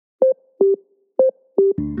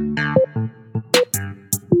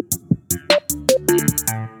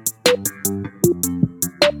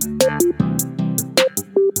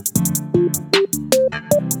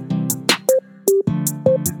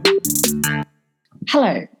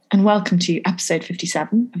Hello, and welcome to episode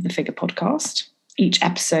 57 of the Figure Podcast. Each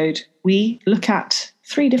episode, we look at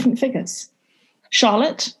 3 different figures.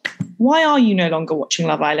 Charlotte, why are you no longer watching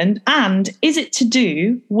Love Island? And is it to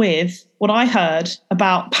do with what I heard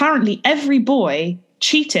about apparently every boy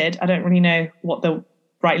cheated, I don't really know what the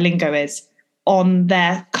right lingo is, on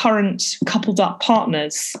their current coupled up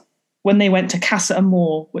partners when they went to Casa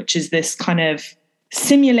Amor, which is this kind of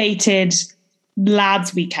simulated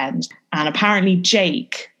lads weekend. And apparently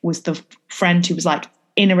Jake was the friend who was like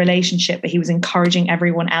in a relationship, but he was encouraging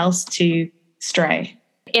everyone else to stray.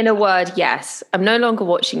 In a word, yes. I'm no longer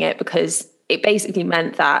watching it because it basically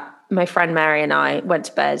meant that my friend Mary and I went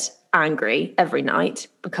to bed angry every night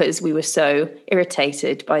because we were so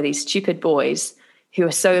irritated by these stupid boys who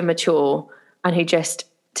are so immature and who just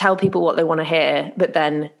tell people what they want to hear, but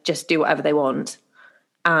then just do whatever they want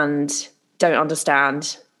and don't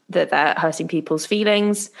understand that they're hurting people's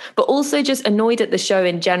feelings, but also just annoyed at the show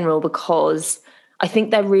in general because I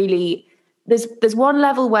think they're really, there's one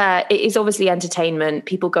level where it is obviously entertainment.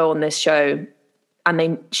 People go on this show and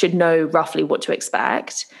they should know roughly what to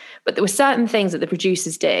expect. But there were certain things that the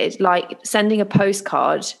producers did, like sending a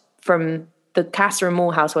postcard from the Casa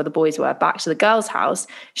Amor house where the boys were back to the girls' house,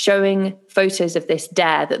 showing photos of this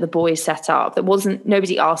dare that the boys set up.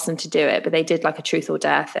 Nobody asked them to do it, but they did like a truth or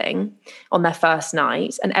dare thing on their first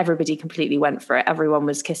night, and everybody completely went for it. Everyone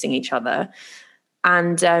was kissing each other.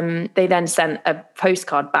 And they then sent a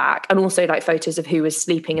postcard back and also like photos of who was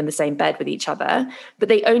sleeping in the same bed with each other. But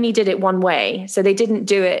they only did it one way. So they didn't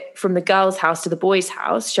do it from the girls' house to the boys'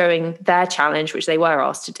 house, showing their challenge, which they were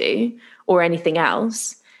asked to do, or anything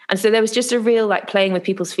else. And so there was just a real like playing with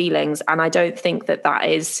people's feelings. And I don't think that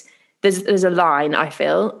is, there's a line, I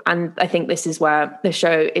feel. And I think this is where the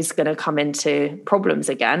show is going to come into problems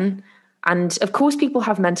again. And of course, people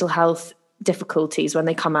have mental health difficulties when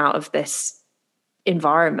they come out of this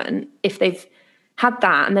environment, if they've had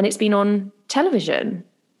that and then it's been on television.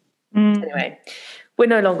 Anyway, we're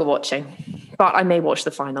no longer watching, but I may watch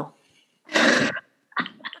the final.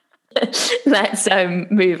 Let's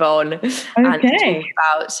move on and talk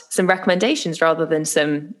about some recommendations rather than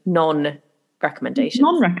some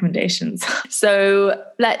non-recommendations. So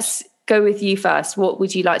let's go with you first. What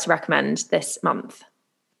would you like to recommend this month?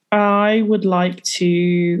 I would like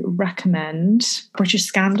to recommend British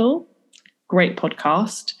Scandal. Great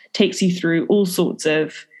podcast. Takes you through all sorts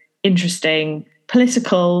of interesting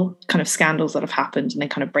political kind of scandals that have happened, and they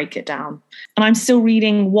kind of break it down. And I'm still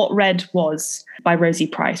reading What Red Was by Rosie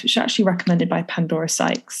Price, which was actually recommended by Pandora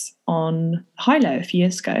Sykes on Hilo a few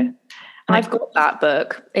years ago. And I've got that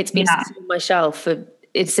book. It's been sitting on my shelf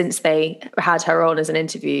since they had her on as an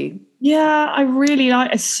interview. Yeah, I really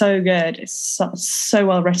like it. It's so good. It's so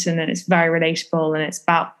well written, and it's very relatable, and it's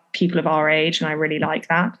about people of our age, and I really like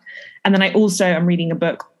that. And then I also am reading a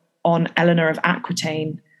book on Eleanor of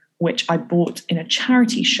Aquitaine, which I bought in a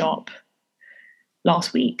charity shop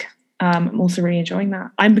last week. I'm also really enjoying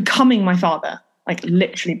that. I'm becoming my father, like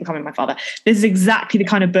literally becoming my father. This is exactly the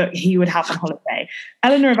kind of book he would have on holiday.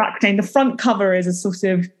 Eleanor of Aquitaine, the front cover is a sort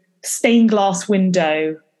of stained glass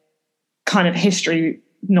window kind of history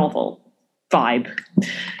novel vibe.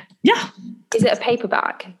 Yeah. Is it a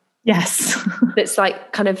paperback? Yes. It's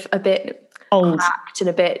like kind of a bit old cracked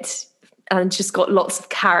and just got lots of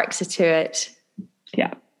character to it.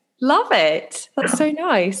 Yeah. Love it. That's so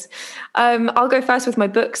nice. I'll go first with my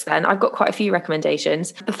books then. I've got quite a few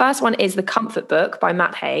recommendations. The first one is The Comfort Book by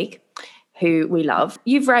Matt Haig, who we love.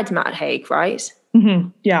 You've read Matt Haig, right? Mm-hmm.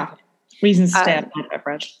 Yeah. Reasons to Stay Up, I've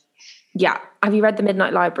read. Yeah. Have you read The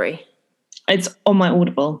Midnight Library? It's on my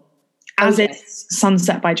Audible. As is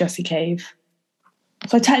Sunset by Jessie Cave.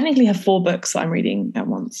 So I technically have 4 books that I'm reading at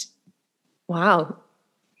once. Wow.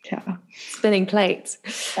 Yeah. Spinning plates.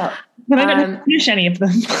 Yeah. But I don't finish any of them.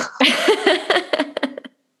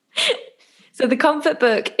 So The Comfort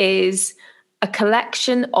Book is a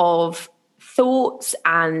collection of thoughts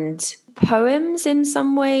and poems in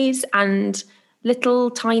some ways, and little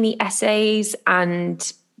tiny essays,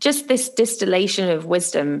 and just this distillation of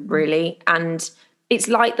wisdom, really. And it's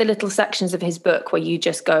like the little sections of his book where you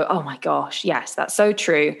just go, oh my gosh, yes, that's so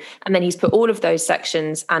true. And then he's put all of those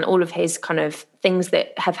sections and all of his kind of things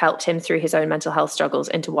that have helped him through his own mental health struggles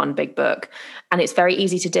into one big book. And it's very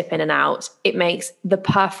easy to dip in and out. It makes the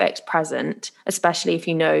perfect present, especially if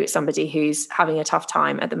you know somebody who's having a tough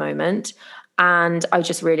time at the moment. And I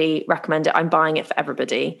just really recommend it. I'm buying it for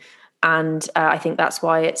everybody. And I think that's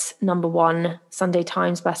why it's #1 Sunday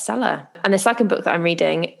Times bestseller. And the second book that I'm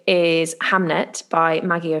reading is Hamnet by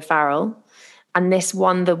Maggie O'Farrell. And this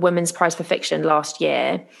won the Women's Prize for Fiction last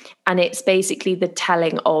year. And it's basically the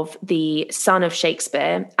telling of the son of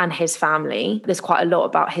Shakespeare and his family. There's quite a lot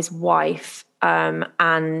about his wife.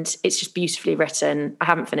 And it's just beautifully written. I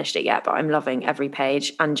haven't finished it yet, but I'm loving every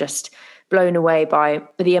page and just blown away by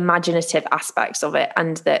the imaginative aspects of it,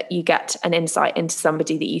 and that you get an insight into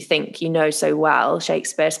somebody that you think you know so well,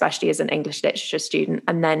 Shakespeare, especially as an English literature student.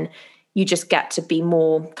 And then you just get to be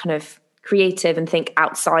more kind of creative and think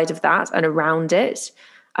outside of that and around it,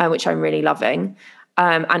 which I'm really loving.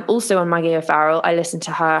 And also on Maggie O'Farrell, I listened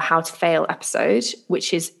to her How to Fail episode,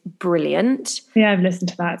 which is brilliant. Yeah, I've listened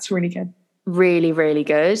to that. It's really good. Really, really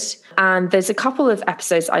good. And there's a couple of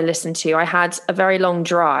episodes I listened to. I had a very long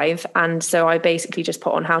drive, and so I basically just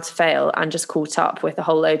put on How to Fail and just caught up with a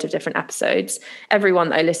whole load of different episodes. Everyone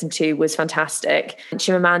that I listened to was fantastic.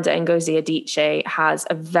 Chimamanda Ngozi Adichie has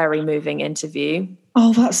a very moving interview.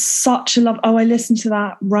 Oh, that's such a love. Oh, I listened to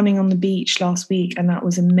that running on the beach last week, and that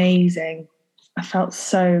was amazing. I felt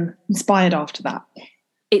so inspired after that.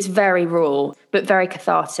 It's very raw, but very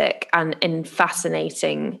cathartic and in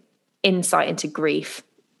fascinating insight into grief.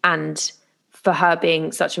 And for her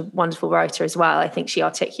being such a wonderful writer as well, I think she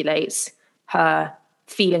articulates her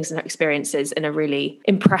feelings and her experiences in a really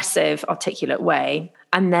impressive, articulate way.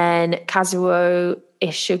 And then Kazuo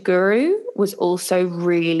Ishiguro was also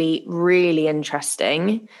really, really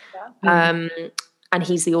interesting. Yeah. And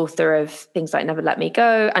he's the author of things like Never Let Me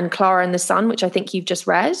Go and Clara and the Sun, which I think you've just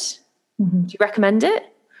read. Mm-hmm. Do you recommend it?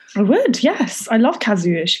 I would, yes. I love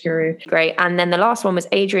Kazuo Ishiguro. Great. And then the last one was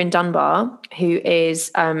Adrian Dunbar, who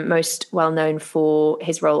is most well known for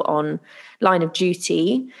his role on Line of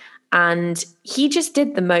Duty. And he just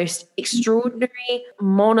did the most extraordinary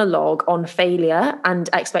monologue on failure and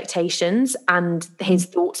expectations and his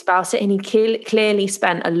thoughts about it. And he clearly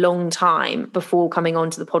spent a long time before coming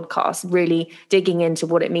onto the podcast, really digging into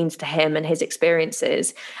what it means to him and his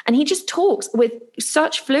experiences. And he just talks with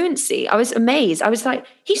such fluency. I was amazed. I was like,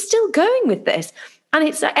 he's still going with this. And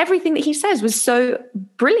it's like everything that he says was so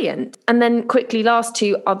brilliant. And then quickly, last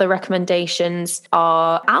two other recommendations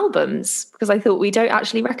are albums, because I thought we don't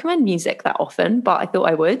actually recommend music that often, but I thought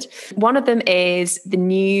I would. One of them is the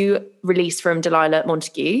new release from Delilah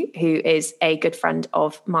Montague, who is a good friend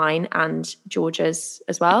of mine and Georgia's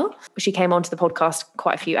as well. She came onto the podcast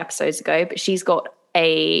quite a few episodes ago, but she's got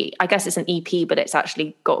I guess it's an EP, but it's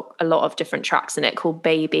actually got a lot of different tracks in it called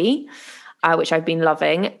Baby. Which I've been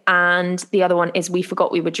loving. And the other one is We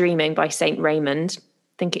Forgot We Were Dreaming by Saint Raymond. I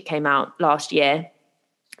think it came out last year.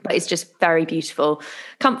 But it's just very beautiful,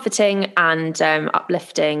 comforting and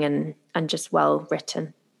uplifting and just well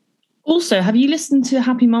written. Also, have you listened to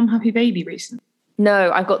Happy Mum, Happy Baby recently?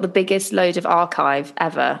 No, I've got the biggest load of archive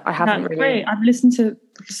ever. I haven't really. Great. I've listened to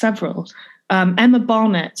several. Emma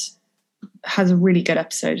Barnett has a really good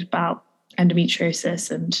episode about endometriosis,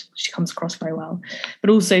 and she comes across very well. But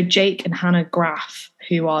also Jake and Hannah Graff,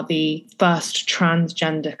 who are the first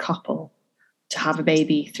transgender couple to have a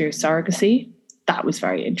baby through surrogacy. That was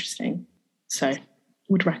very interesting. So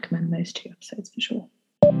would recommend those two episodes for sure.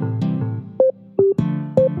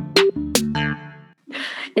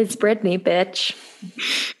 It's Britney, bitch.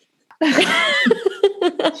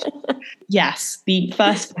 Yes, the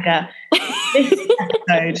first figure this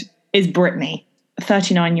episode is Britney.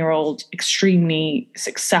 39-year-old, extremely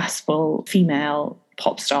successful female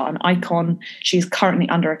pop star, an icon. She's currently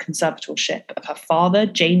under a conservatorship of her father,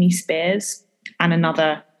 Jamie Spears, and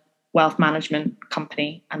another wealth management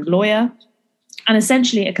company and lawyer. And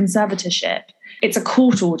essentially a conservatorship, it's a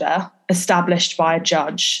court order established by a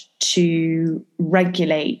judge to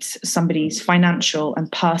regulate somebody's financial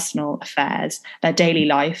and personal affairs, their daily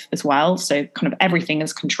life as well. So kind of everything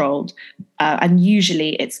is controlled. And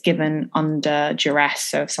usually it's given under duress.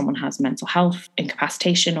 So if someone has mental health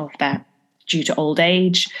incapacitation or if they're due to old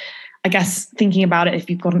age, I guess thinking about it, if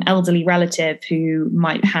you've got an elderly relative who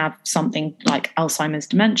might have something like Alzheimer's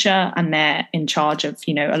dementia and they're in charge of,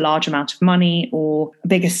 a large amount of money or a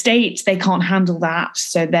big estate, they can't handle that.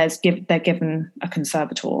 So they're given a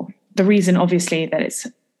conservator. The reason, obviously, that it's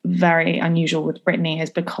very unusual with Britney is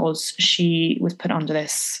because she was put under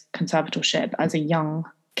this conservatorship as a young,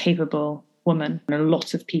 capable woman. And a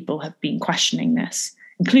lot of people have been questioning this,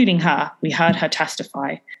 including her. We heard her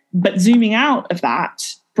testify. But zooming out of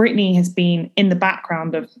that, Britney has been in the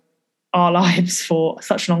background of our lives for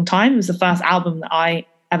such a long time. It was the first album that I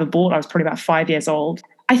ever bought. I was probably about 5 years old.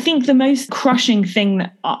 I think the most crushing thing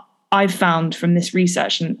that I've found from this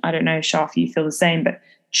research, and I don't know, Shah, if you feel the same, but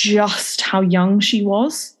just how young she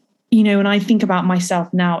was. When I think about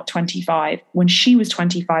myself now at 25, when she was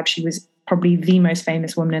 25, she was probably the most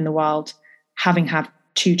famous woman in the world, having had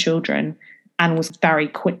 2 children. and was very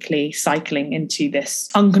quickly cycling into this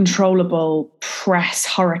uncontrollable press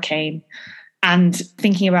hurricane. And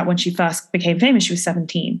thinking about when she first became famous, she was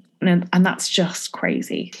 17. And that's just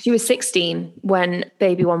crazy. She was 16 when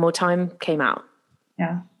Baby One More Time came out.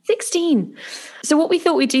 Yeah. 16. So what we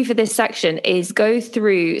thought we'd do for this section is go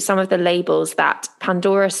through some of the labels that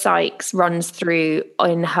Pandora Sykes runs through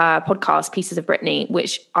in her podcast, Pieces of Britney,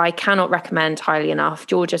 which I cannot recommend highly enough.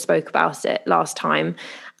 Georgia spoke about it last time.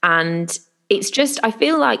 And it's just, I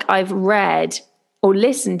feel like I've read or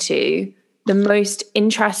listened to the most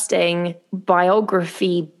interesting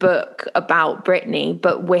biography book about Britney,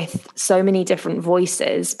 but with so many different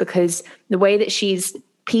voices, because the way that she's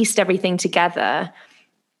pieced everything together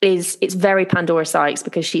it's very Pandora Sykes,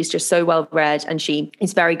 because she's just so well read and she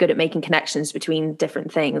is very good at making connections between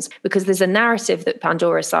different things, because there's a narrative that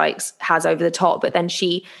Pandora Sykes has over the top, but then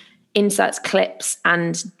she inserts clips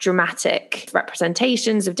and dramatic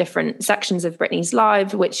representations of different sections of Britney's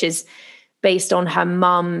life, which is based on her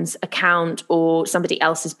mum's account or somebody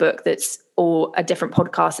else's book or a different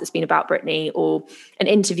podcast that's been about Britney, or an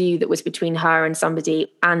interview that was between her and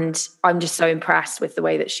somebody. And I'm just so impressed with the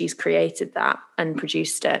way that she's created that and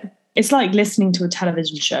produced it. It's like listening to a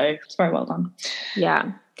television show. It's very well done.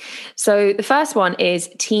 Yeah. So the first one is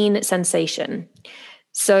Teen Sensation.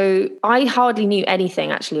 So I hardly knew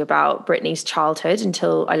anything actually about Britney's childhood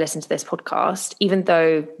until I listened to this podcast, even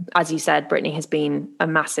though, as you said, Britney has been a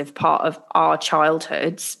massive part of our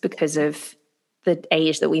childhoods because of the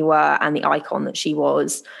age that we were and the icon that she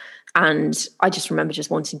was. And I just remember just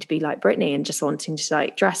wanting to be like Britney and just wanting to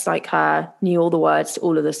like dress like her, knew all the words to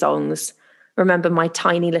all of the songs. Remember my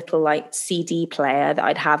tiny little like CD player that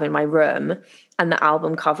I'd have in my room and the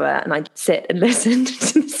album cover, and I'd sit and listen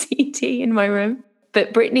to the CD in my room.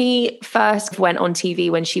 But Britney first went on TV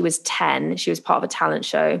when she was 10. She was part of a talent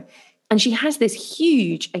show. And she has this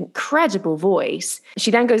huge, incredible voice. She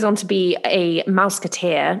then goes on to be a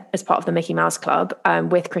Mouseketeer as part of the Mickey Mouse Club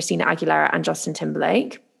with Christina Aguilera and Justin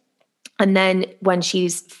Timberlake. And then when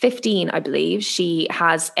she's 15, I believe, she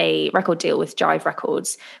has a record deal with Jive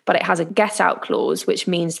Records, but it has a get out clause, which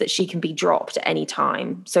means that she can be dropped at any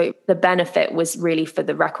time. So the benefit was really for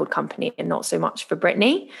the record company and not so much for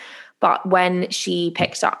Britney. But when she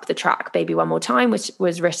picked up the track Baby One More Time, which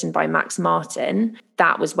was written by Max Martin,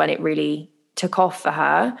 that was when it really took off for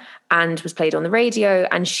her and was played on the radio.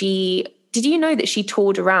 And did you know that she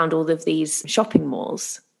toured around all of these shopping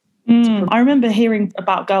malls? I remember hearing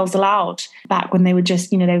about Girls Aloud back when they would just,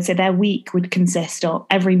 they would say their week would consist of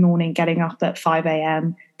every morning getting up at 5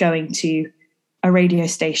 a.m, going to a radio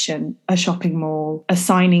station, a shopping mall, a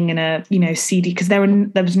signing in a, CD, because there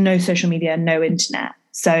was no social media, no internet.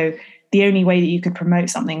 So the only way that you could promote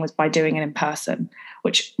something was by doing it in person,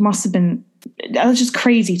 which must have been, that was just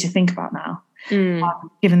crazy to think about now,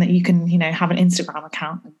 given that you can, have an Instagram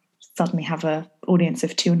account and suddenly have an audience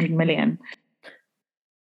of 200 million.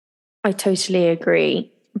 I totally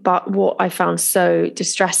agree. But what I found so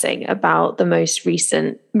distressing about the most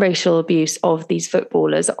recent racial abuse of these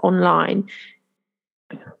footballers online,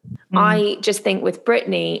 I just think with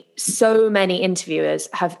Britney, so many interviewers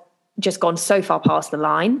have just gone so far past the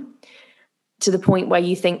line to the point where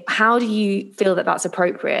you think, how do you feel that that's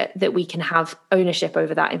appropriate, that we can have ownership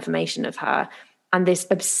over that information of her? And this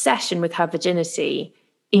obsession with her virginity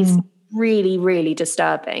is really, really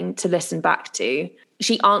disturbing to listen back to.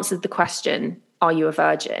 She answered the question, are you a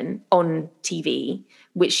virgin, on TV,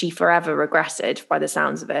 which she forever regretted by the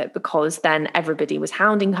sounds of it, because then everybody was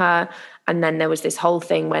hounding her. And then there was this whole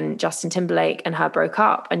thing when Justin Timberlake and her broke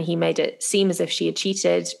up and he made it seem as if she had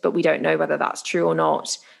cheated, but we don't know whether that's true or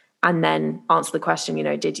not. And then answer the question,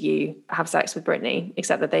 did you have sex with Britney?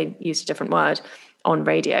 Except that they used a different word on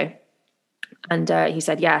radio. And he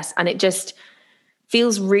said yes. And it just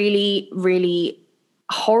feels really, really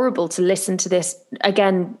horrible to listen to this,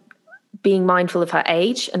 again, being mindful of her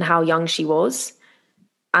age and how young she was,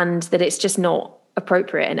 and that it's just not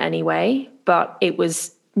appropriate in any way, but it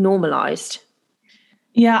was normalized.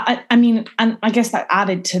 Yeah, I mean, and I guess that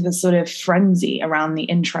added to the sort of frenzy around the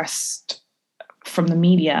interest from the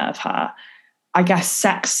media of her. I guess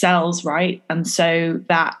sex sells, right? And so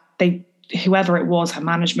that whoever it was, her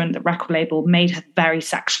management, the record label, made her very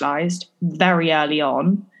sexualized very early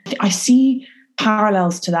on. I see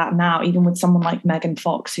parallels to that now, even with someone like Megan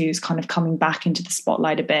Fox, who's kind of coming back into the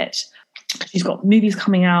spotlight a bit. She's got movies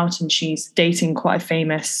coming out and she's dating quite a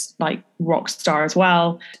famous rock star as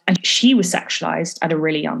well. And she was sexualized at a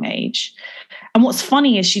really young age. And what's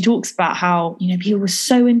funny is she talks about how, people were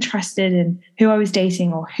so interested in who I was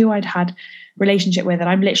dating or who I'd had relationship with, and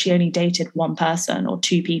I've literally only dated one person or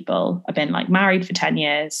two people. I've been married for 10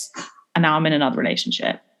 years and now I'm in another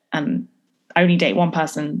relationship. And only date one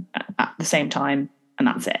person at the same time, and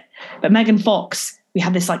that's it. But Megan Fox, we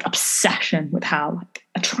had this like obsession with how like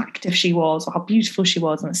attractive she was or how beautiful she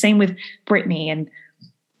was. And the same with Britney. And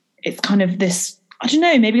it's kind of this, I don't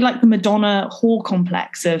know, maybe like the Madonna whore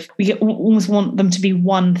complex of we almost want them to be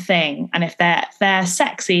one thing. And if they're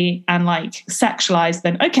sexy and like sexualized,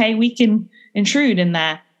 then okay, we can intrude in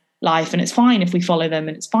their life and it's fine if we follow them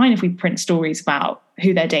and it's fine if we print stories about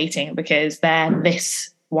who they're dating because they're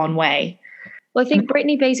this one way. Well, I think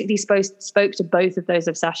Britney basically spoke to both of those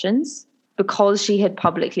obsessions because she had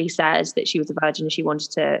publicly said that she was a virgin and she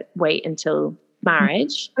wanted to wait until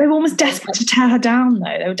marriage. They were almost desperate to tear her down,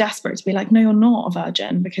 though. They were desperate to be like, no, you're not a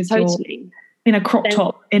virgin because you're in a crop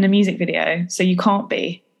top in a music video, so you can't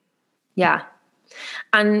be. Yeah.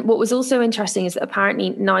 And what was also interesting is that apparently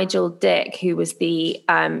Nigel Dick, who was the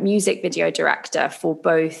music video director for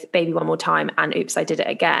both Baby One More Time and Oops, I Did It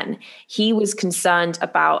Again, he was concerned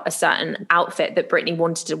about a certain outfit that Britney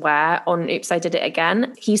wanted to wear on Oops, I Did It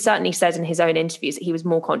Again. He certainly said in his own interviews that he was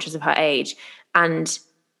more conscious of her age and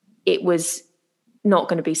it was not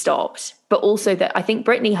going to be stopped. But also that I think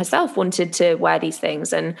Britney herself wanted to wear these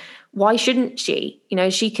things, and why shouldn't she? You know,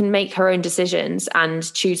 she can make her own decisions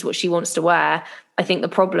and choose what she wants to wear. I think the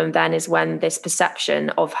problem then is when this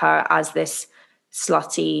perception of her as this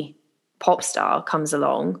slutty pop star comes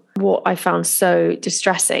along. What I found so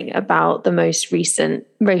distressing about the most recent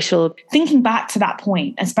racial... Thinking back to that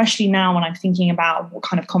point, especially now when I'm thinking about what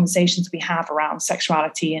kind of conversations we have around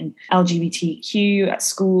sexuality and LGBTQ at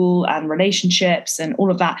school and relationships and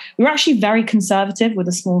all of that, we were actually very conservative with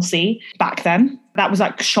a small c back then. That was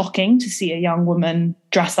like shocking to see a young woman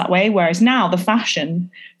dress that way. Whereas now the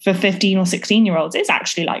fashion for 15 or 16-year-olds is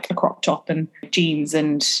actually like a crop top and jeans,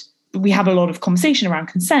 and we have a lot of conversation around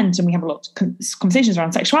consent, and we have a lot of conversations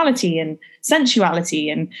around sexuality and sensuality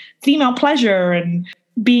and female pleasure and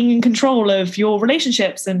being in control of your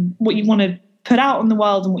relationships and what you want to put out in the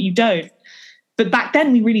world and what you don't. But back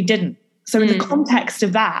then we really didn't. So in the context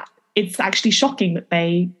of that, it's actually shocking that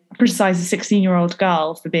they criticize a 16-year-old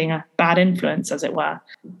girl for being a bad influence, as it were.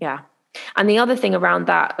 Yeah. And the other thing around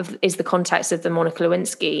that is the context of the Monica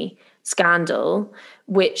Lewinsky scandal,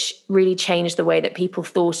 which really changed the way that people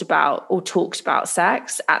thought about or talked about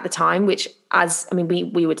sex at the time, which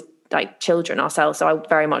we were like children ourselves, so I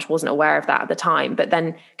very much wasn't aware of that at the time. But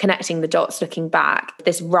then connecting the dots, looking back,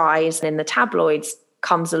 this rise in the tabloids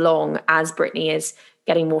comes along as Britney is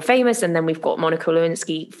getting more famous, and then we've got Monica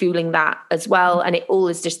Lewinsky fueling that as well, and it all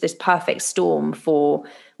is just this perfect storm for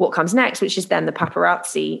what comes next, which is then the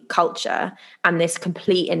paparazzi culture and this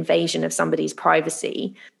complete invasion of somebody's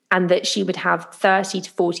privacy. And that she would have 30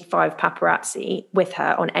 to 45 paparazzi with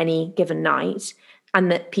her on any given night,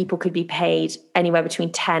 and that people could be paid anywhere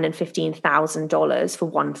between $10,000 and $15,000 for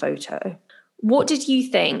one photo. What did you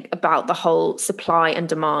think about the whole supply and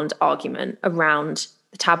demand argument around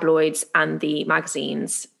the tabloids and the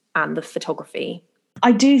magazines and the photography?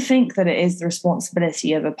 I do think that it is the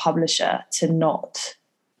responsibility of a publisher to not,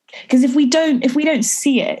 because if we don't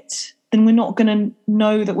see it, then we're not going to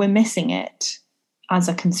know that we're missing it as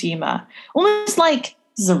a consumer. Almost like,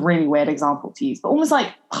 this is a really weird example to use, but almost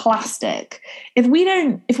like plastic. If we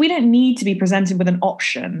don't need to be presented with an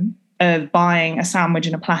option of buying a sandwich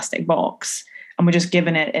in a plastic box and we're just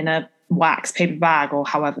given it in a wax paper bag or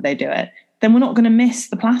however they do it, then we're not going to miss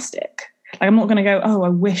the plastic. Like, I'm not going to go, oh, I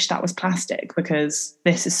wish that was plastic because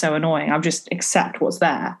this is so annoying. I'll just accept what's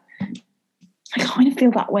there. I kind of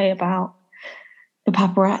feel that way about the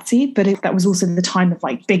paparazzi, but that was also the time of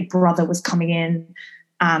like Big Brother was coming in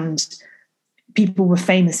and people were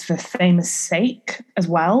famous for famous sake as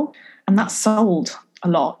well. And that sold a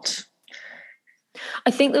lot.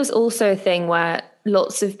 I think there was also a thing where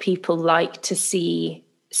lots of people like to see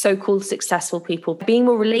so-called successful people being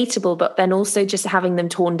more relatable, but then also just having them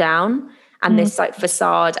torn down and this like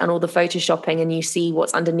facade and all the photoshopping, and you see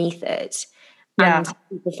what's underneath it. Yeah. And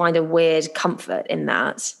people find a weird comfort in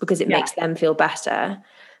that because it makes them feel better.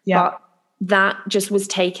 Yeah. But that just was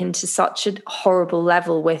taken to such a horrible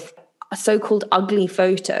level with so-called ugly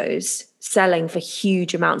photos selling for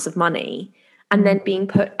huge amounts of money and then being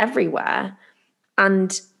put everywhere.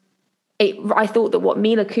 And I thought that what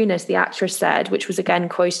Mila Kunis, the actress, said, which was again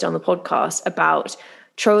quoted on the podcast about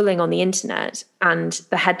trolling on the internet and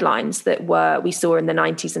the headlines that we saw in the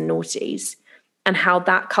 90s and noughties, and how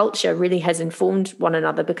that culture really has informed one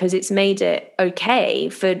another because it's made it okay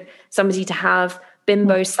for somebody to have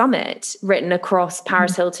Bimbo Summit written across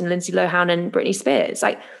Paris Hilton, Lindsay Lohan and Britney Spears.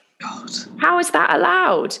 Like, God, how is that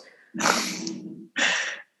allowed?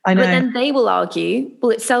 I know. But then they will argue,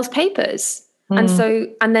 well, it sells papers.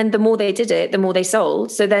 And then the more they did it, the more they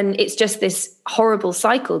sold. So then it's just this horrible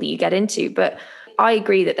cycle that you get into. But I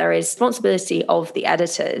agree that there is responsibility of the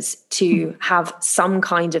editors to have some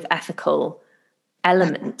kind of ethical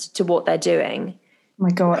element to what they're doing. Oh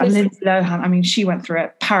my God. And Lindsay Lohan, I mean, she went through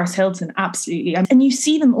it. Paris Hilton, absolutely. And you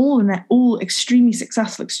see them all, and they're all extremely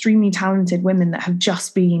successful, extremely talented women that have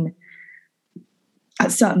just been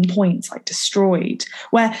at certain points like destroyed.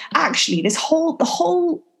 Where actually the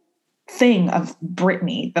whole thing of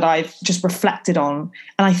Britney that I've just reflected on,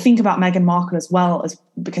 and I think about Meghan Markle as well, as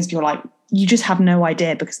because you're like, you just have no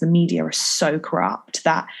idea, because the media is so corrupt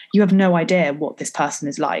that you have no idea what this person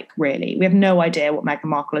is like, really. We have no idea what Meghan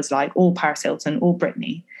Markle is like, or Paris Hilton, or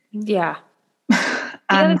Britney. Yeah. The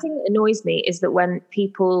other thing that annoys me is that when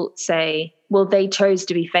people say, well, they chose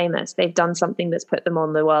to be famous, they've done something that's put them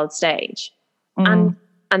on the world stage.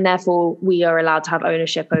 And therefore we are allowed to have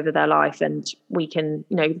ownership over their life, and we can,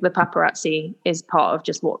 the paparazzi is part of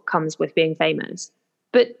just what comes with being famous.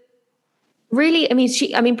 But really,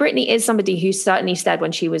 Britney is somebody who certainly said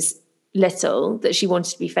when she was little that she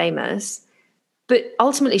wanted to be famous, but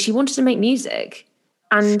ultimately she wanted to make music.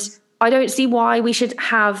 And I don't see why we should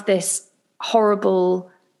have this horrible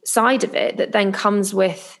side of it that then comes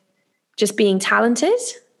with just being talented.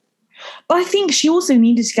 But I think she also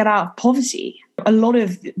needed to get out of poverty. A lot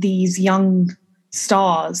of these young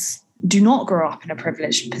stars do not grow up in a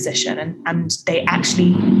privileged position, and they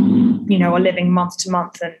actually, are living month to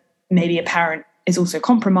month, and maybe a parent is also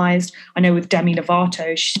compromised. I know with Demi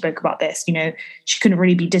Lovato, she spoke about this, she couldn't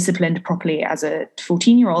really be disciplined properly as a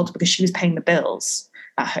 14-year-old because she was paying the bills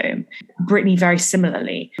at home. Britney, very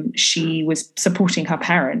similarly, she was supporting her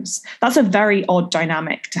parents. That's a very odd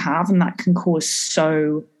dynamic to have, and that can cause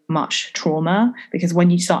so much trauma, because when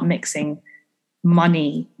you start mixing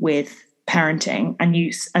money with parenting,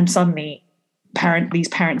 and suddenly these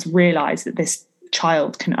parents realize that this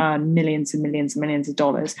child can earn millions and millions and millions of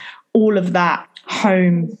dollars, all of that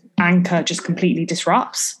home anchor just completely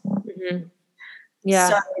disrupts. Mm-hmm. Yeah.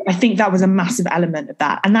 So I think that was a massive element of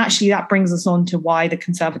that. And actually that brings us on to why the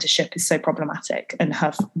conservatorship is so problematic and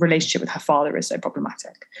her relationship with her father is so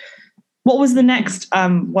problematic. What was the next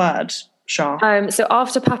word, Shah? So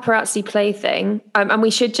after paparazzi plaything, and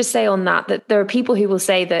we should just say on that there are people who will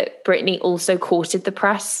say that Britney also courted the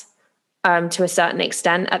press to a certain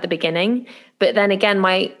extent at the beginning. But then again,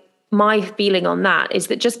 my feeling on that is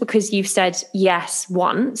that just because you've said yes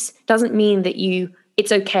once doesn't mean that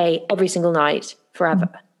it's okay every single night forever.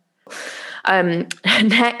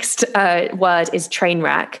 Next word is train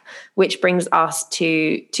wreck, which brings us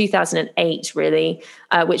to 2008, really,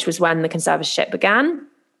 which was when the conservatorship began.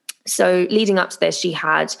 So leading up to this, she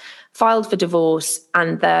had filed for divorce,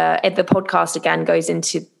 and the podcast again goes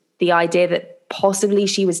into the idea that possibly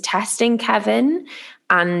she was testing Kevin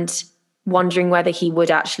and wondering whether he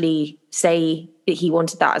would actually say that he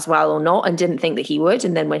wanted that as well or not, and didn't think that he would.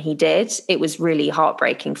 And then when he did, it was really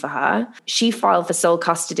heartbreaking for her. She filed for sole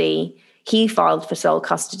custody. He filed for sole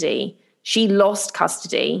custody. She lost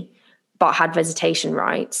custody, but had visitation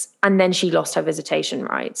rights. And then she lost her visitation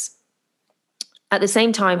rights. At the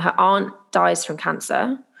same time, her aunt dies from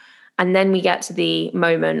cancer. And then we get to the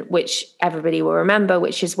moment which everybody will remember,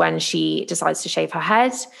 which is when she decides to shave her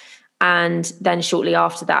head. And then shortly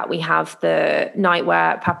after that, we have the night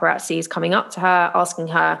where paparazzi is coming up to her, asking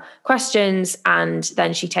her questions. And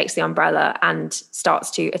then she takes the umbrella and starts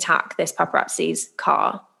to attack this paparazzi's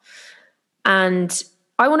car. And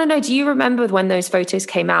I want to know, do you remember when those photos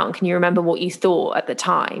came out? And can you remember what you thought at the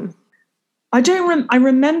time? I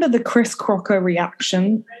remember the Chris Crocker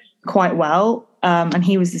reaction quite well. And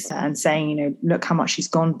he was saying, look how much she's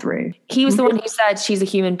gone through. He was the one who said she's a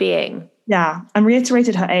human being. Yeah, and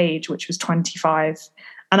reiterated her age, which was 25.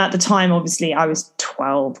 And at the time, obviously, I was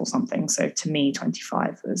 12 or something. So to me,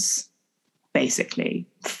 25 was basically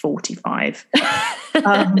 45.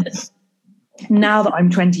 Now that I'm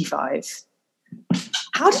 25,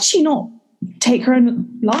 how did she not take her own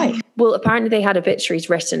life? Well, apparently they had obituaries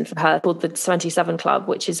written for her called the 27 Club,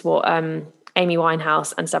 which is what Amy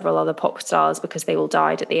Winehouse and several other pop stars, because they all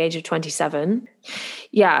died at the age of 27.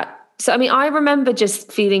 Yeah. So, I remember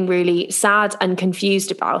just feeling really sad and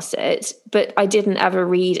confused about it, but I didn't ever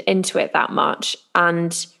read into it that much.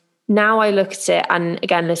 And now I look at it, and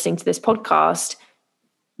again, listening to this podcast,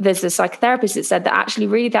 there's a psychotherapist that said that actually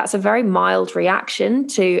really that's a very mild reaction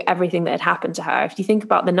to everything that had happened to her. If you think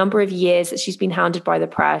about the number of years that she's been hounded by the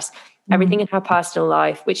press, everything in her personal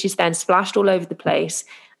life, which is then splashed all over the place,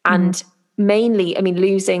 and mainly,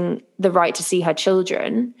 losing the right to see her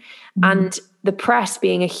children, and the press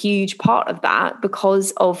being a huge part of that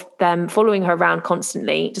because of them following her around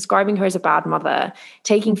constantly, describing her as a bad mother,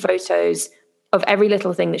 taking photos of every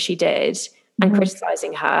little thing that she did and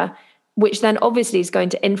criticizing her, which then obviously is going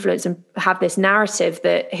to influence and have this narrative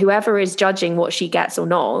that whoever is judging what she gets or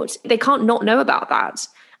not, they can't not know about that.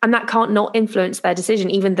 And that can't not influence their decision,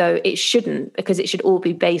 even though it shouldn't, because it should all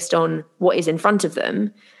be based on what is in front of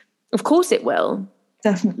them. Of course it will.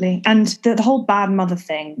 Definitely. And the whole bad mother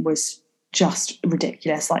thing was just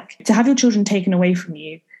ridiculous. Like, to have your children taken away from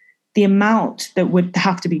you, the amount that would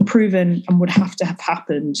have to be proven and would have to have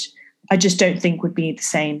happened, I just don't think would be the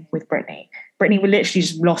same with Britney. Britney literally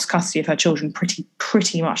just lost custody of her children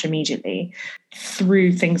pretty much immediately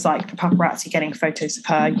through things like the paparazzi getting photos of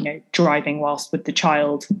her, driving whilst with the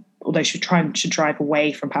child, although she should drive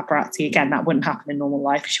away from paparazzi. Again, that wouldn't happen in normal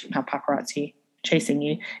life. She wouldn't have paparazzi chasing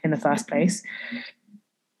you in the first place.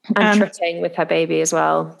 And tricking with her baby as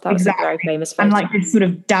well. That was exactly. A very famous photo. And like this sort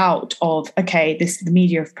of doubt of, okay, the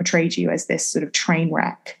media have portrayed you as this sort of train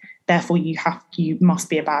wreck. Therefore, you must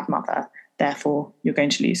be a bad mother. Therefore, you're going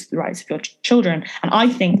to lose the rights of your children. And I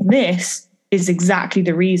think this is exactly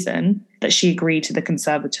the reason that she agreed to the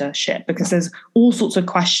conservatorship, because there's all sorts of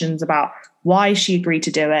questions about why she agreed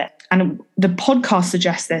to do it. And the podcast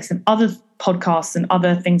suggests this, and other podcasts and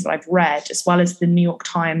other things that I've read, as well as the New York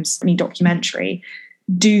Times documentary,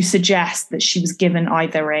 do suggest that she was given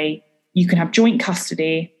either you can have joint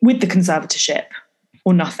custody with the conservatorship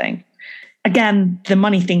or nothing. Again, the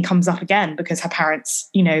money thing comes up again because her parents,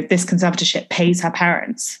 this conservatorship pays her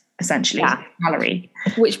parents essentially salary.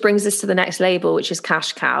 Which brings us to the next label, which is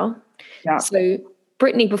cash cow. Yeah. So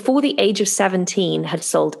Britney, before the age of 17, had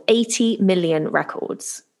sold 80 million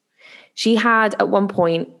records. She had at one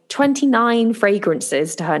point 29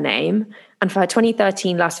 fragrances to her name. And for her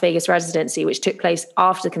 2013 Las Vegas residency, which took place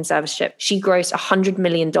after the conservatorship, she grossed $100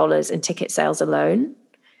 million in ticket sales alone.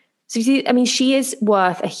 So you see, she is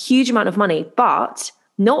worth a huge amount of money, but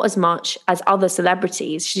not as much as other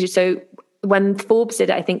celebrities. So when Forbes did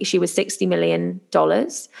it, I think she was $60 million,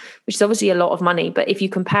 which is obviously a lot of money. But if you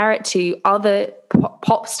compare it to other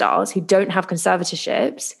pop stars who don't have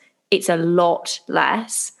conservatorships, it's a lot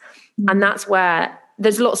less. And that's where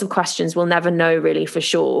there's lots of questions we'll never know really for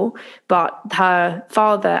sure. But her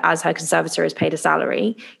father, as her conservator, is paid a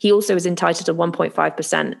salary. He also is entitled to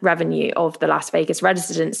 1.5% revenue of the Las Vegas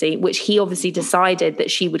residency, which he obviously decided that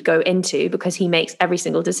she would go into because he makes every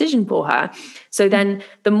single decision for her. So then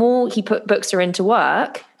the more he books her into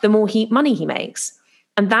work, the more money he makes.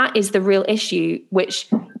 And that is the real issue, which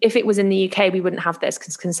if it was in the UK, we wouldn't have this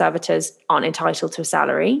because conservators aren't entitled to a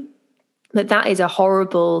salary. But that is a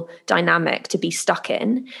horrible dynamic to be stuck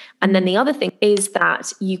in. And then the other thing is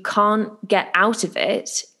that you can't get out of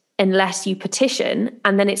it unless you petition.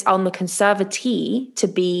 And then it's on the conservatee to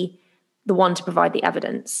be the one to provide the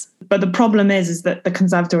evidence. But the problem is that the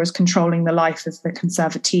conservator is controlling the life of the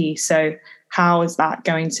conservatee. So how is that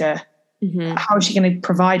going to, how is she going to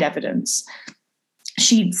provide evidence?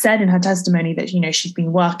 She said in her testimony that, she's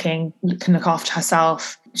been working, can look after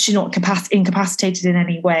herself. She's not incapacitated in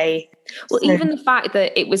any way. Well, even the fact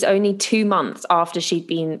that it was only 2 months after she'd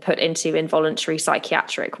been put into involuntary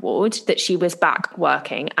psychiatric ward that she was back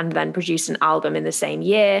working and then produced an album in the same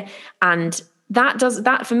year. And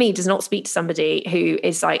that for me does not speak to somebody who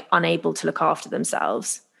is like unable to look after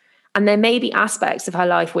themselves. And there may be aspects of her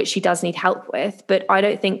life which she does need help with, but I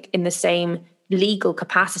don't think in the same legal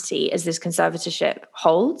capacity as this conservatorship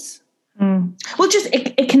holds. Well, just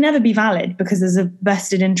it can never be valid because there's a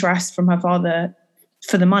vested interest from her father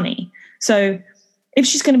for the money. So if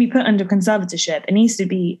she's going to be put under conservatorship, it needs to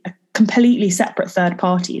be a completely separate third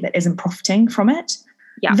party that isn't profiting from it.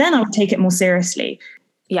 Yeah. Then I would take it more seriously.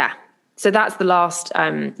 Yeah. So that's the last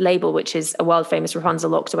label, which is a world famous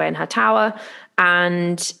Rapunzel locked away in her tower.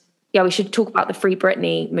 And yeah, we should talk about the Free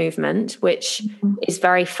Britney movement, which is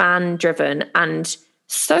very fan driven and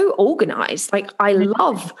so organized. Like, I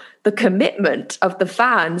love the commitment of the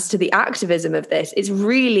fans to the activism of this. It's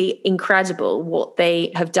really incredible what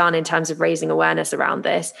they have done in terms of raising awareness around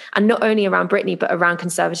this, and not only around Britney, but around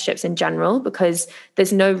conservatorships in general, because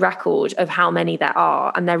there's no record of how many there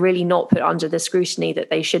are, and they're really not put under the scrutiny that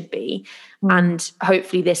they should be. And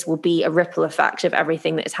hopefully this will be a ripple effect of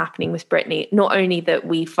everything that is happening with Britney. Not only that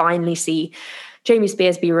we finally see Jamie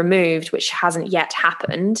Spears be removed, which hasn't yet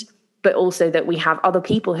happened, but also that we have other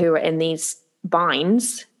people who are in these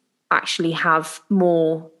binds actually have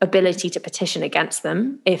more ability to petition against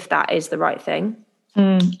them, if that is the right thing.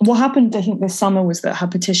 What happened, I think, this summer was that her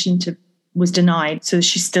petition was denied. So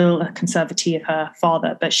she's still a conservatee of her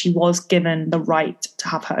father, but she was given the right to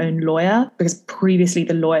have her own lawyer, because previously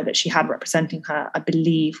the lawyer that she had representing her, I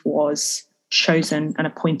believe, was chosen and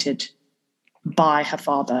appointed by her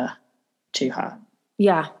father to her.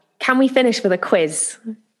 Yeah. Can we finish with a quiz?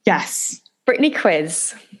 Yes. Britney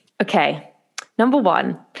quiz. Okay. Number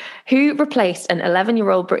 1, who replaced an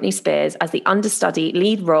 11-year-old Britney Spears as the understudy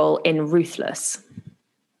lead role in Ruthless?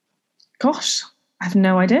 Gosh, I have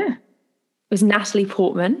no idea. It was Natalie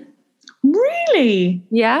Portman. Really?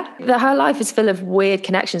 Yeah. Her life is full of weird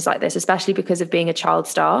connections like this, especially because of being a child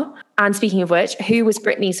star. And speaking of which, who was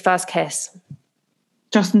Britney's first kiss?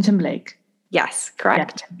 Justin Timberlake. Yes,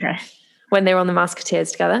 correct. Yeah, okay. When they were on the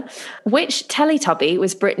Musketeers together. Which Teletubby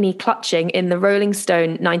was Britney clutching in the Rolling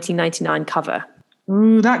Stone 1999 cover?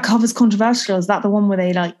 Ooh, that cover's controversial. Is that the one where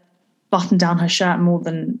they like button down her shirt more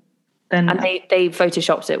than... And they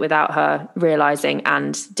photoshopped it without her realising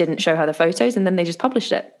and didn't show her the photos, and then they just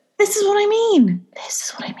published it. This is what I mean.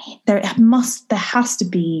 There has to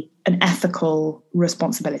be an ethical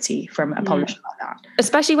responsibility from a publisher like that.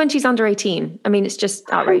 Especially when she's under 18. I mean, it's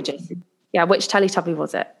just outrageous. Yeah, which Teletubby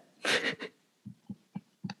was it?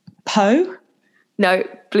 Poe? No,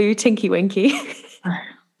 Blue Tinky Winky.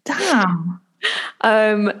 Damn.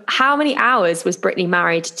 How many hours was Britney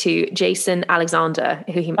married to Jason Alexander,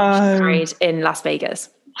 who he married in Las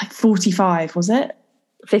Vegas? Like 45, was it?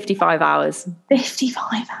 55 hours.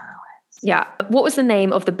 55 hours. Yeah. What was the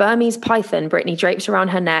name of the Burmese python Britney draped around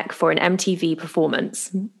her neck for an MTV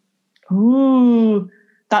performance? Ooh,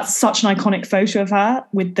 that's such an iconic photo of her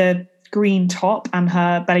with the green top and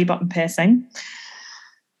her belly button piercing. I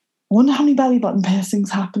wonder how many belly button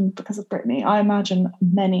piercings happened because of Britney. I imagine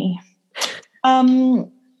many. I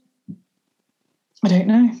don't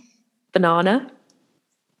know. Banana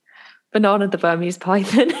the Burmese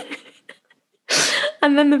python.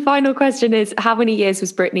 And then the final question is, how many years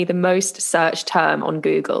was Britney the most searched term on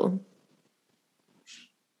Google?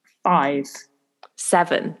 5.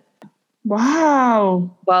 7.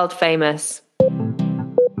 Wow. World famous.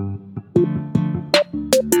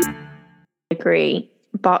 Agree.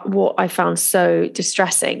 But what I found so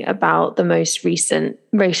distressing about the most recent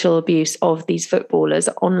racial abuse of these footballers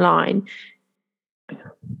online,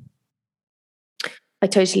 I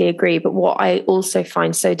totally agree. But what I also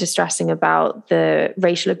find so distressing about the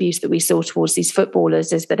racial abuse that we saw towards these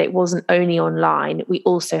footballers is that it wasn't only online. We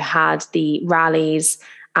also had the rallies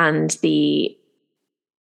and the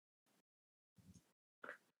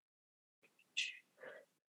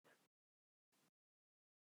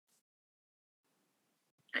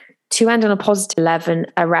to end on a positive. 11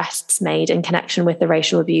 arrests made in connection with the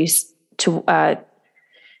racial abuse. To end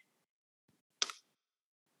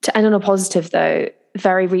on a positive, though,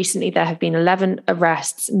 very recently there have been 11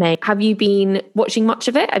 arrests made. Have you been watching much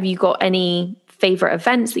of it? Have you got any favourite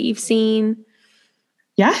events that you've seen?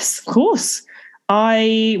 Yes, of course.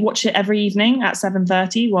 I watch it every evening at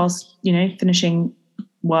 7:30 whilst, finishing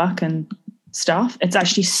work and stuff. It's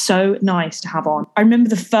actually so nice to have on. I remember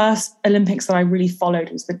the first Olympics that I really followed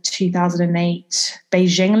was the 2008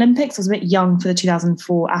 Beijing Olympics. I was a bit young for the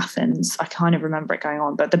 2004 Athens. I kind of remember it going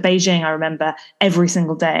on, but the Beijing, I remember every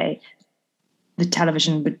single day the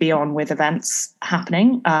television would be on with events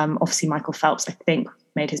happening. Obviously Michael Phelps, I think,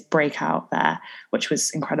 made his breakout there, which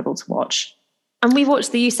was incredible to watch. And we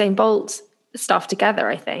watched the Usain Bolt stuff together,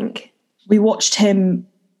 I think. We watched him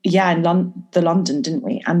in London, didn't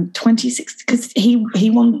we? And 2016, because he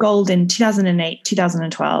won gold in 2008,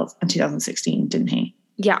 2012 and 2016, didn't he?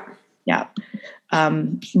 Yeah. No,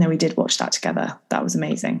 we did watch that together. That was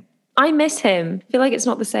amazing. I miss him. I feel like it's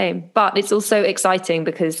not the same, but it's also exciting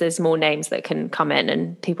because there's more names that can come in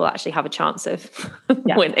and people actually have a chance of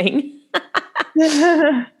winning.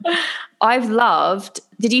 I've loved,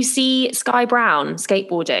 did you see Sky Brown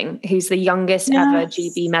skateboarding, who's the youngest ever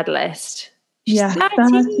GB medalist? She's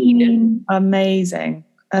 13. Amazing.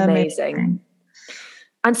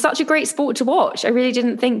 And such a great sport to watch. I really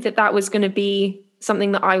didn't think that was going to be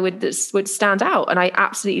something that would stand out, and I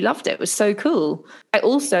absolutely loved it. It was so cool. I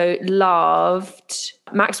also loved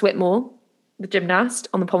Max Whitmore, the gymnast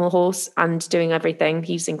on the pommel horse and doing everything.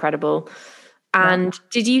 He's incredible. And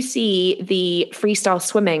did you see the freestyle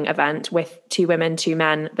swimming event with 2 women, 2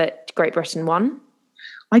 men that Great Britain won?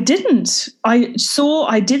 I didn't.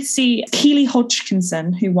 I did see Keely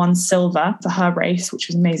Hodgkinson, who won silver for her race, which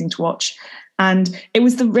was amazing to watch. And it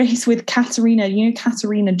was the race with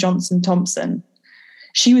Katarina Johnson-Thompson.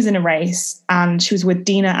 She was in a race and she was with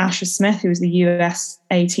Dina Asher-Smith, who was the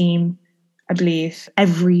USA team, I believe.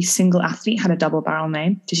 Every single athlete had a double barrel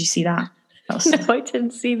name. Did you see that? No, I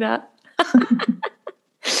didn't see that.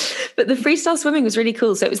 But the freestyle swimming was really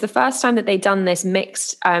cool. So it was the first time that they'd done this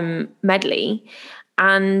mixed medley.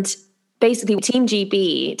 And basically Team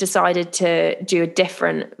GB decided to do a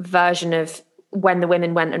different version of when the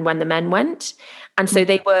women went and when the men went. And so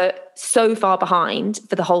they were so far behind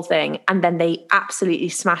for the whole thing. And then they absolutely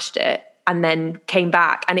smashed it and then came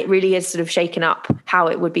back. And it really is sort of shaken up how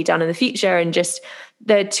it would be done in the future. And just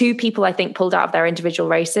the 2 people, I think, pulled out of their individual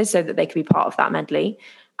races so that they could be part of that medley.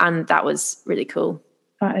 And that was really cool.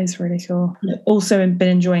 That is really cool. Also been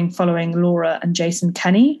enjoying following Laura and Jason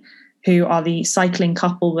Kenny, who are the cycling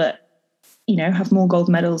couple that, you know, have more gold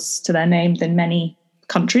medals to their name than many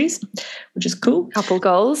countries, which is cool. Couple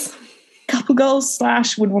goals /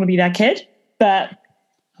 wouldn't want to be their kid, but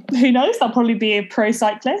who knows, they'll probably be a pro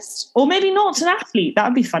cyclist, or maybe not an athlete. That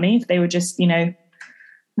would be funny if they were just, you know,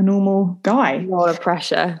 a normal guy. A lot of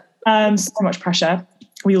pressure. So much pressure.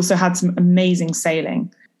 We also had some amazing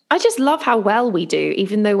sailing. I just love how well we do,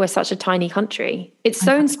 even though we're such a tiny country. It's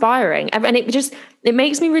so inspiring. And it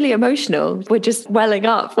makes me really emotional. We're just welling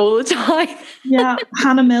up all the time. Yeah.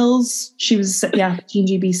 Hannah Mills, she was,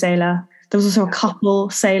 GGB sailor. There was also a couple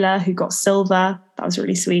sailor who got silver. That was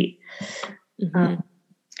really sweet. Mm-hmm.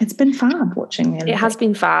 It's been fab watching the Olympics. It has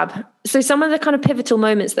been fab. So some of the kind of pivotal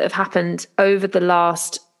moments that have happened over the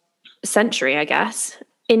last century, I guess.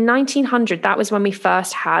 In 1900, that was when we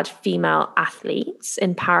first had female athletes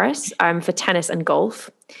in Paris for tennis and golf.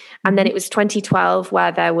 And then it was 2012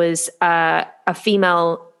 where there was a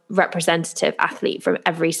female representative athlete from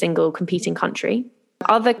every single competing country.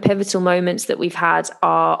 Other pivotal moments that we've had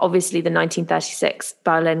are obviously the 1936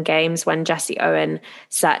 Berlin Games, when Jessie Owen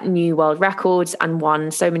set new world records and won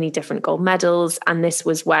so many different gold medals. And this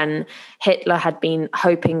was when Hitler had been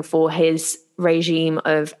hoping for his regime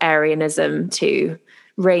of Aryanism to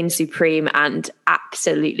reign supreme and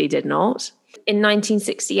absolutely did not. In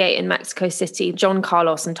 1968 in Mexico City, John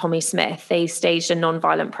Carlos and Tommy Smith, they staged a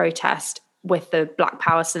non-violent protest with the Black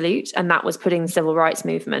Power salute, and that was putting the civil rights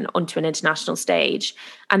movement onto an international stage.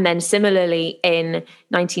 And then similarly in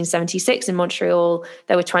 1976 in Montreal,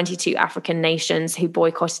 there were 22 African nations who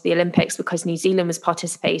boycotted the Olympics because New Zealand was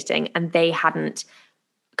participating and they hadn't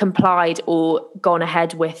complied or gone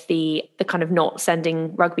ahead with the kind of not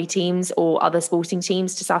sending rugby teams or other sporting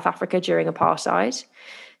teams to South Africa during apartheid.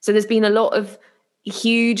 So there's been a lot of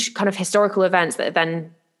huge kind of historical events that have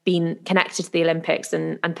then been connected to the Olympics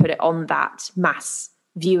and put it on that mass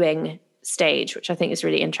viewing stage, which I think is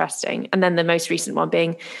really interesting. And then the most recent one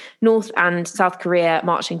being North and South Korea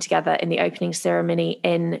marching together in the opening ceremony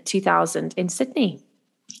in 2000 in Sydney.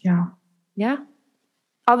 Yeah. Yeah.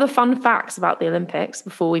 Other fun facts about the Olympics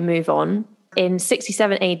before we move on. In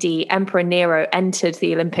 67 AD, Emperor Nero entered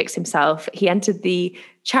the Olympics himself. He entered the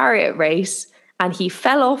chariot race and he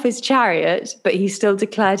fell off his chariot, but he still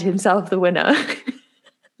declared himself the winner.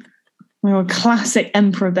 Well, classic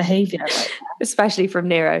emperor behaviour. Especially from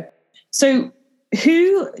Nero. So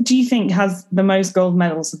who do you think has the most gold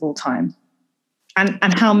medals of all time?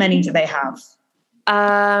 And how many do they have?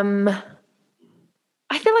 I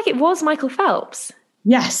feel like it was Michael Phelps.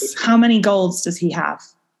 Yes. How many golds does he have?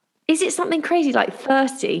 Is it something crazy like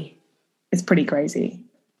 30? It's pretty crazy.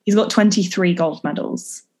 He's got 23 gold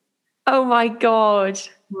medals. Oh my God.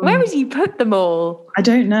 Where would you put them all? I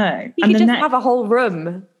don't know. You could just have a whole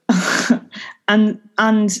room.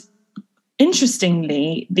 and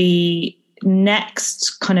interestingly, the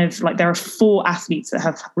next kind of like there are 4 athletes that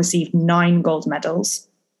have received 9 gold medals.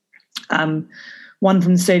 1 from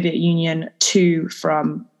the Soviet Union, 2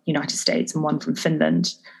 from United States, and 1 from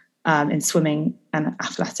Finland in swimming and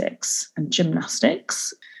athletics and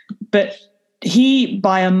gymnastics. But he,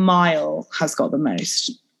 by a mile, has got the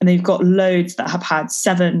most. And they've got loads that have had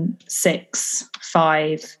 7, 6,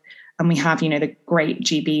 5. And we have, the great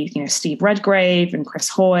GB, Steve Redgrave and Chris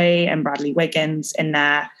Hoy and Bradley Wiggins in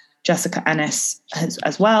there. Jessica Ennis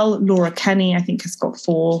as well. Laura Kenny, I think, has got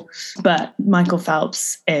 4. But Michael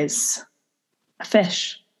Phelps is a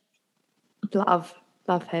fish. Love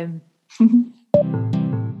him.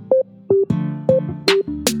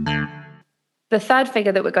 The third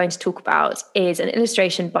figure that we're going to talk about is an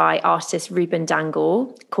illustration by artist Ruben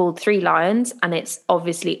Dangor called 3 Lions, and it's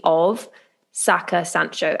obviously of Saka,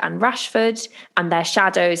 Sancho and Rashford, and their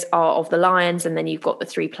shadows are of the lions, and then you've got the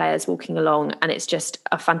 3 players walking along, and it's just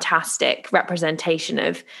a fantastic representation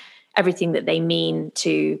of everything that they mean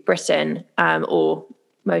to Britain, or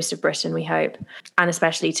most of Britain, we hope, and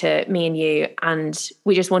especially to me and you. And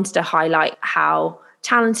we just wanted to highlight how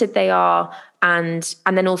talented they are, and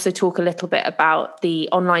then also talk a little bit about the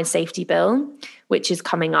online safety bill, which is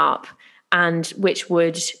coming up and which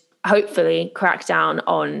would hopefully crack down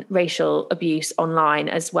on racial abuse online,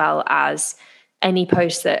 as well as any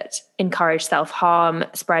posts that encourage self-harm,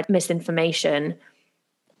 spread misinformation,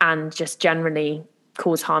 and just generally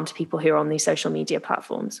cause harm to people who are on these social media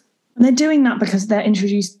platforms. And they're doing that because they're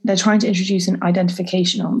trying to introduce an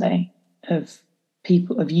identification, aren't they, of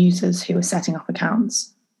people, of users who are setting up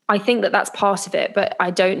accounts. I think that that's part of it, but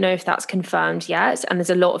I don't know if that's confirmed yet. And there's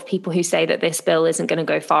a lot of people who say that this bill isn't going to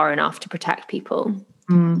go far enough to protect people.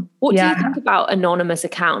 What do you think about anonymous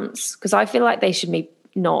accounts? Because I feel like they should be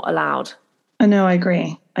not allowed. No, I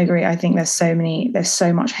agree. I think there's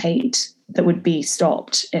so much hate that would be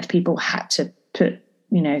stopped if people had to put,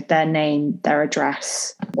 their name, their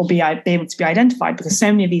address, or be able to be identified, because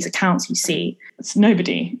so many of these accounts you see, it's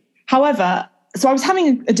nobody. However, so I was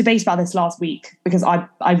having a debate about this last week, because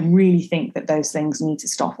I really think that those things need to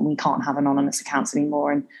stop and we can't have anonymous accounts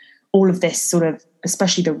anymore. And all of this sort of,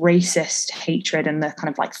 especially the racist hatred and the kind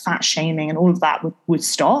of like fat shaming and all of that would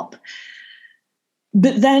stop.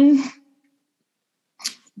 But then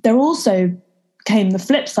there also came the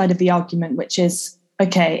flip side of the argument, which is,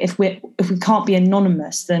 okay, if we can't be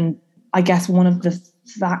anonymous, then I guess one of the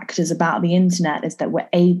factors about the internet is that we're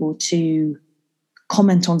able to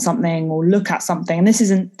comment on something or look at something. And this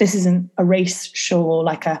isn't a racial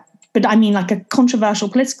or but I mean like a controversial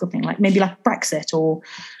political thing, like maybe like Brexit or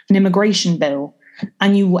an immigration bill.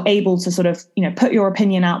 And you were able to sort of, put your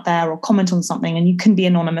opinion out there or comment on something, and you can be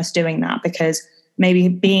anonymous doing that because maybe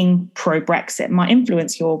being pro-Brexit might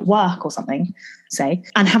influence your work or something, say.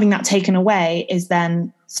 And having that taken away is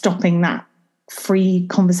then stopping that free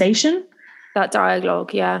conversation. That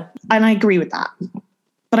dialogue, yeah. And I agree with that.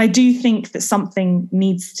 But I do think that something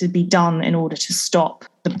needs to be done in order to stop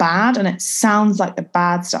the bad. And it sounds like the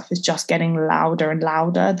bad stuff is just getting louder and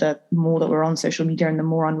louder the more that we're on social media and the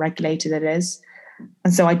more unregulated it is.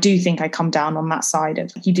 And so I do think I come down on that side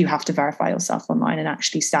of, you do have to verify yourself online and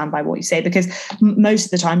actually stand by what you say, because most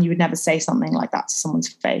of the time you would never say something like that to someone's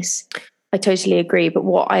face. I totally agree. But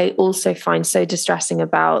what I also find so distressing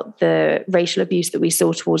about the racial abuse that we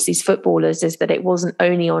saw towards these footballers is that it wasn't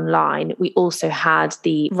only online. We also had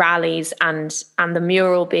the rallies and the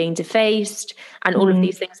mural being defaced and all of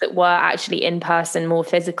these things that were actually in person, more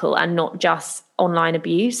physical, and not just online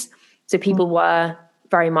abuse. So people were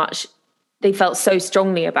very much, they felt so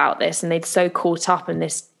strongly about this, and they'd so caught up in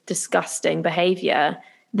this disgusting behavior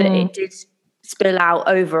that it did spill out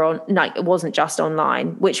over on, like, it wasn't just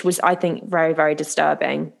online, which was, I think, very, very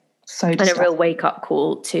disturbing. And a real wake-up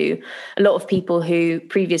call to a lot of people who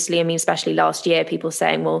previously, I mean, especially last year, people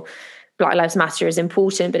saying, well, Black Lives Matter is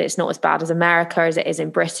important, but it's not as bad as America as it is in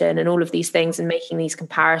Britain, and all of these things, and making these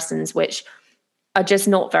comparisons, which are just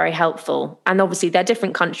not very helpful. And obviously they're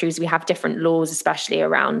different countries. We have different laws, especially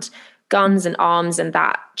around guns and arms, and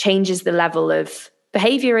that changes the level of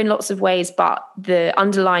behavior in lots of ways, but the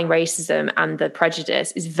underlying racism and the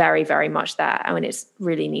prejudice is very, very much there. I mean, it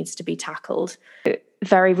really needs to be tackled.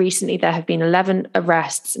 Very recently, there have been 11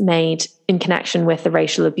 arrests made in connection with the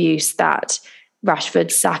racial abuse that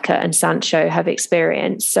Rashford, Saka and Sancho have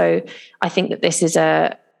experienced. So I think that this is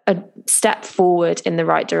a step forward in the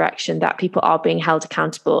right direction, that people are being held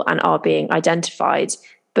accountable and are being identified.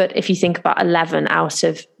 But if you think about 11 out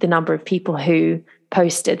of the number of people who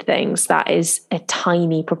posted things, that is a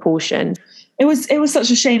tiny proportion. It was such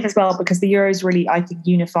a shame as well, because the Euros really, I think,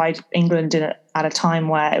 unified England at a time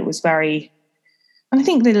where it was very, and I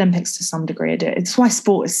think the Olympics to some degree did. It's why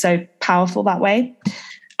sport is so powerful that way.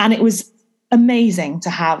 And it was amazing to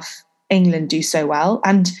have England do so well.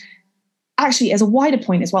 And actually, as a wider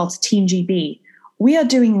point as well to Team GB, we are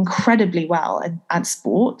doing incredibly well at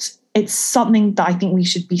sport. It's something that I think we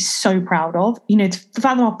should be so proud of. The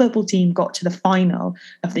fact that our football team got to the final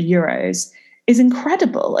of the Euros is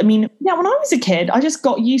incredible. I mean, yeah, when I was a kid, I just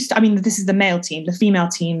got used to, this is the male team. The female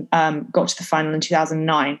team got to the final in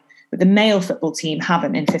 2009, but the male football team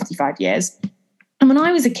haven't in 55 years. And when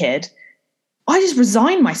I was a kid, I just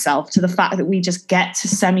resigned myself to the fact that we just get to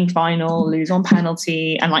semi-final, lose on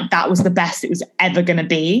penalty, and that was the best it was ever going to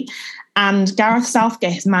be. And Gareth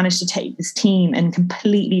Southgate has managed to take this team and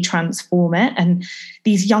completely transform it. And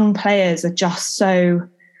these young players are just so,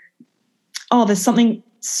 there's something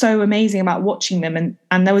so amazing about watching them.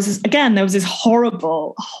 And there was this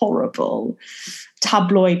horrible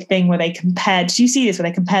tabloid thing where they compared, did you see this, where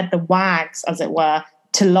they compared the WAGs, as it were,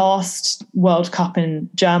 to last World Cup in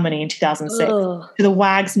Germany in 2006 to the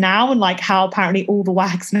WAGs now, and how apparently all the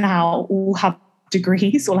WAGs now all have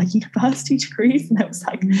degrees or university degrees, and there was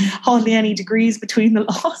hardly any degrees between the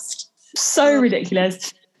last. So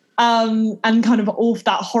ridiculous. And kind of all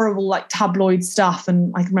that horrible tabloid stuff.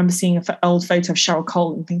 And I can remember seeing an old photo of Cheryl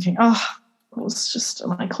Cole and thinking, it was just an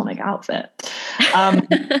iconic outfit.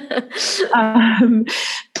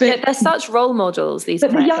 But they're such role models, these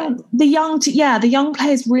players. The young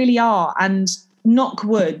players really are. And knock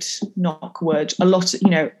wood, a lot,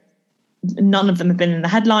 none of them have been in the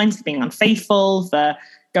headlines for being unfaithful, for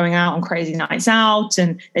going out on crazy nights out,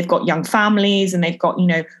 and they've got young families, and they've got, you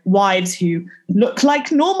know, wives who look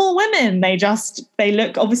like normal women. They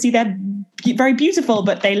look, obviously they're very beautiful,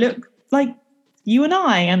 but they look like you and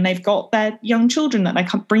I, and they've got their young children that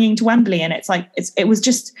they're bringing to Wembley. And it's like, it was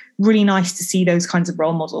just really nice to see those kinds of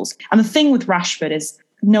role models. And the thing with Rashford is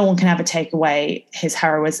no one can ever take away his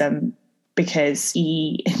heroism, because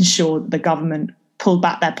he ensured the government pulled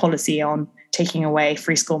back their policy on taking away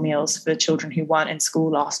free school meals for children who weren't in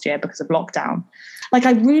school last year because of lockdown. Like,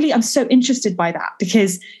 I'm so interested by that,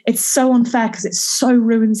 because it's so unfair, because it so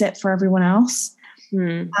ruins it for everyone else.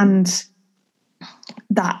 And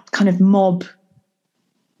that kind of mob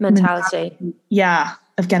mentality,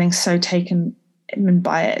 of getting so taken in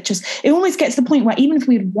by it. It almost gets to the point where even if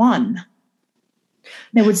we had won,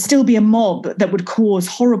 there would still be a mob that would cause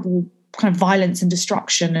horrible kind of violence and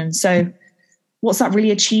destruction. And so what's that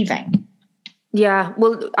really achieving? Yeah,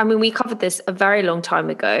 well, I mean, we covered this a very long time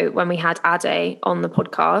ago when we had Ade on the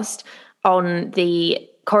podcast on the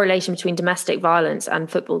correlation between domestic violence and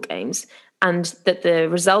football games, and that the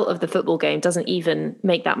result of the football game doesn't even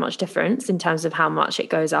make that much difference in terms of how much it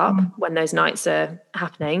goes up when those nights are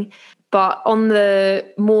happening. But on the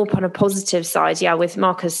more kind of positive side, with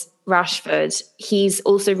Marcus Rashford, he's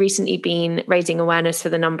also recently been raising awareness for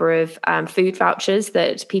the number of food vouchers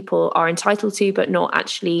that people are entitled to but not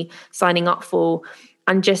actually signing up for.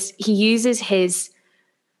 And just, he uses his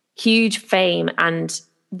huge fame and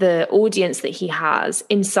the audience that he has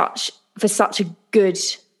for such a good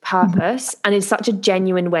purpose and in such a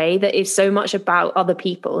genuine way that is so much about other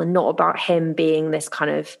people and not about him being this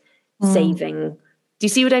kind of saving. Do you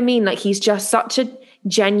see what I mean? Like, he's just such a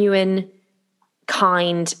genuine,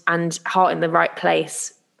 kind and heart in the right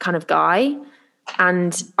place kind of guy.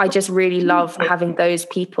 And I just really love having those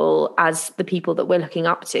people as the people that we're looking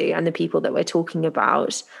up to and the people that we're talking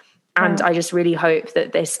about. And I just really hope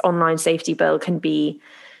that this online safety bill can be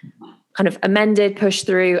kind of amended, pushed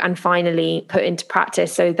through, and finally put into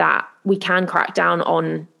practice so that we can crack down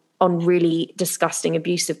on really disgusting,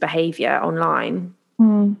 abusive behavior online.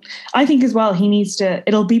 I think as well, he needs to,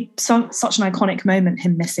 it'll be such an iconic moment,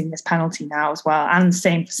 him missing this penalty now as well. And the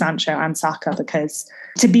same for Sancho and Saka, because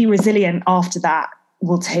to be resilient after that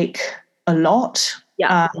will take a lot.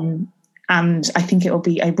 Yeah. And I think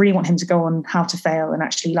I really want him to go on How to Fail and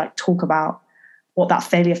actually like talk about what that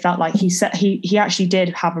failure felt like. He said he actually did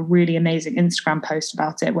have a really amazing Instagram post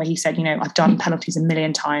about it, where he said, you know, I've done penalties a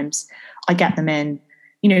million times. I get them in.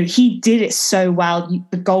 You know, he did it so well.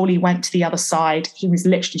 The goalie went to the other side. He was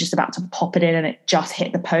literally just about to pop it in and it just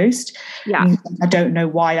hit the post. Yeah. I don't know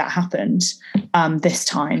why that happened this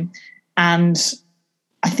time. And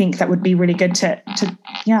I think that would be really good to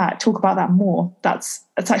talk about that more. That's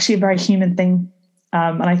actually a very human thing.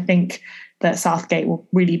 And I think that Southgate will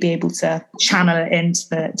really be able to channel it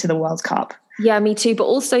into the World Cup. Yeah, me too. But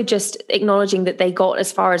also just acknowledging that they got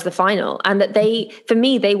as far as the final and that for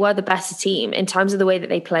me, they were the better team in terms of the way that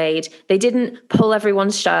they played. They didn't pull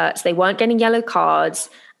everyone's shirts. They weren't getting yellow cards.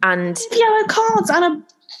 And yellow cards and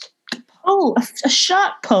a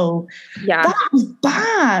shirt pull. Yeah. That was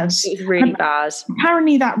bad. It was really bad.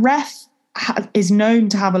 Apparently that ref is known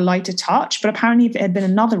to have a lighter touch, but apparently if it had been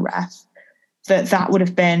another ref, that would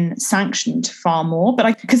have been sanctioned far more.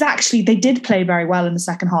 But because actually they did play very well in the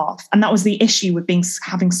second half, and that was the issue with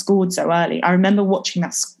having scored so early. I remember watching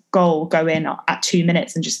that goal go in at 2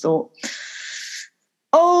 minutes and just thought,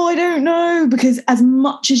 I don't know, because as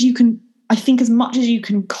much as you can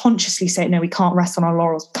consciously say, no, we can't rest on our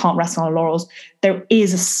laurels, there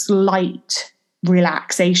is a slight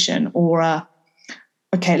relaxation or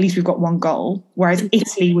okay, at least we've got one goal. Whereas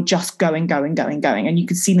Italy were just going. And you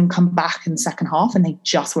could see them come back in the second half and they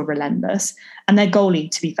just were relentless. And their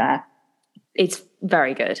goalie, to be fair, it's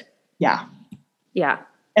very good. Yeah. Yeah.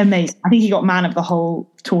 Amazing. I think he got man of the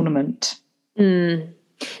whole tournament.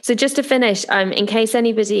 So just to finish, in case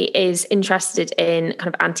anybody is interested in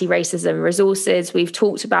kind of anti-racism resources, we've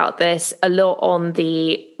talked about this a lot on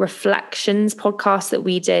the Reflections podcast that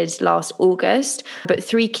we did last August. But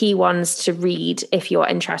 3 key ones to read if you're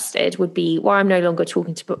interested would be Why I'm No Longer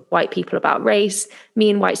Talking to White People About Race,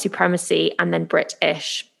 Me and White Supremacy, and then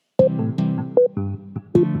British.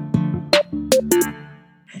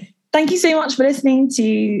 Thank you so much for listening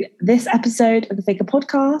to this episode of the Figure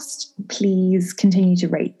Podcast. Please continue to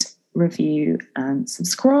rate, review, and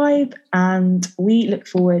subscribe. And we look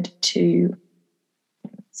forward to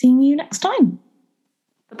seeing you next time.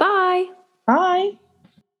 Bye. Bye.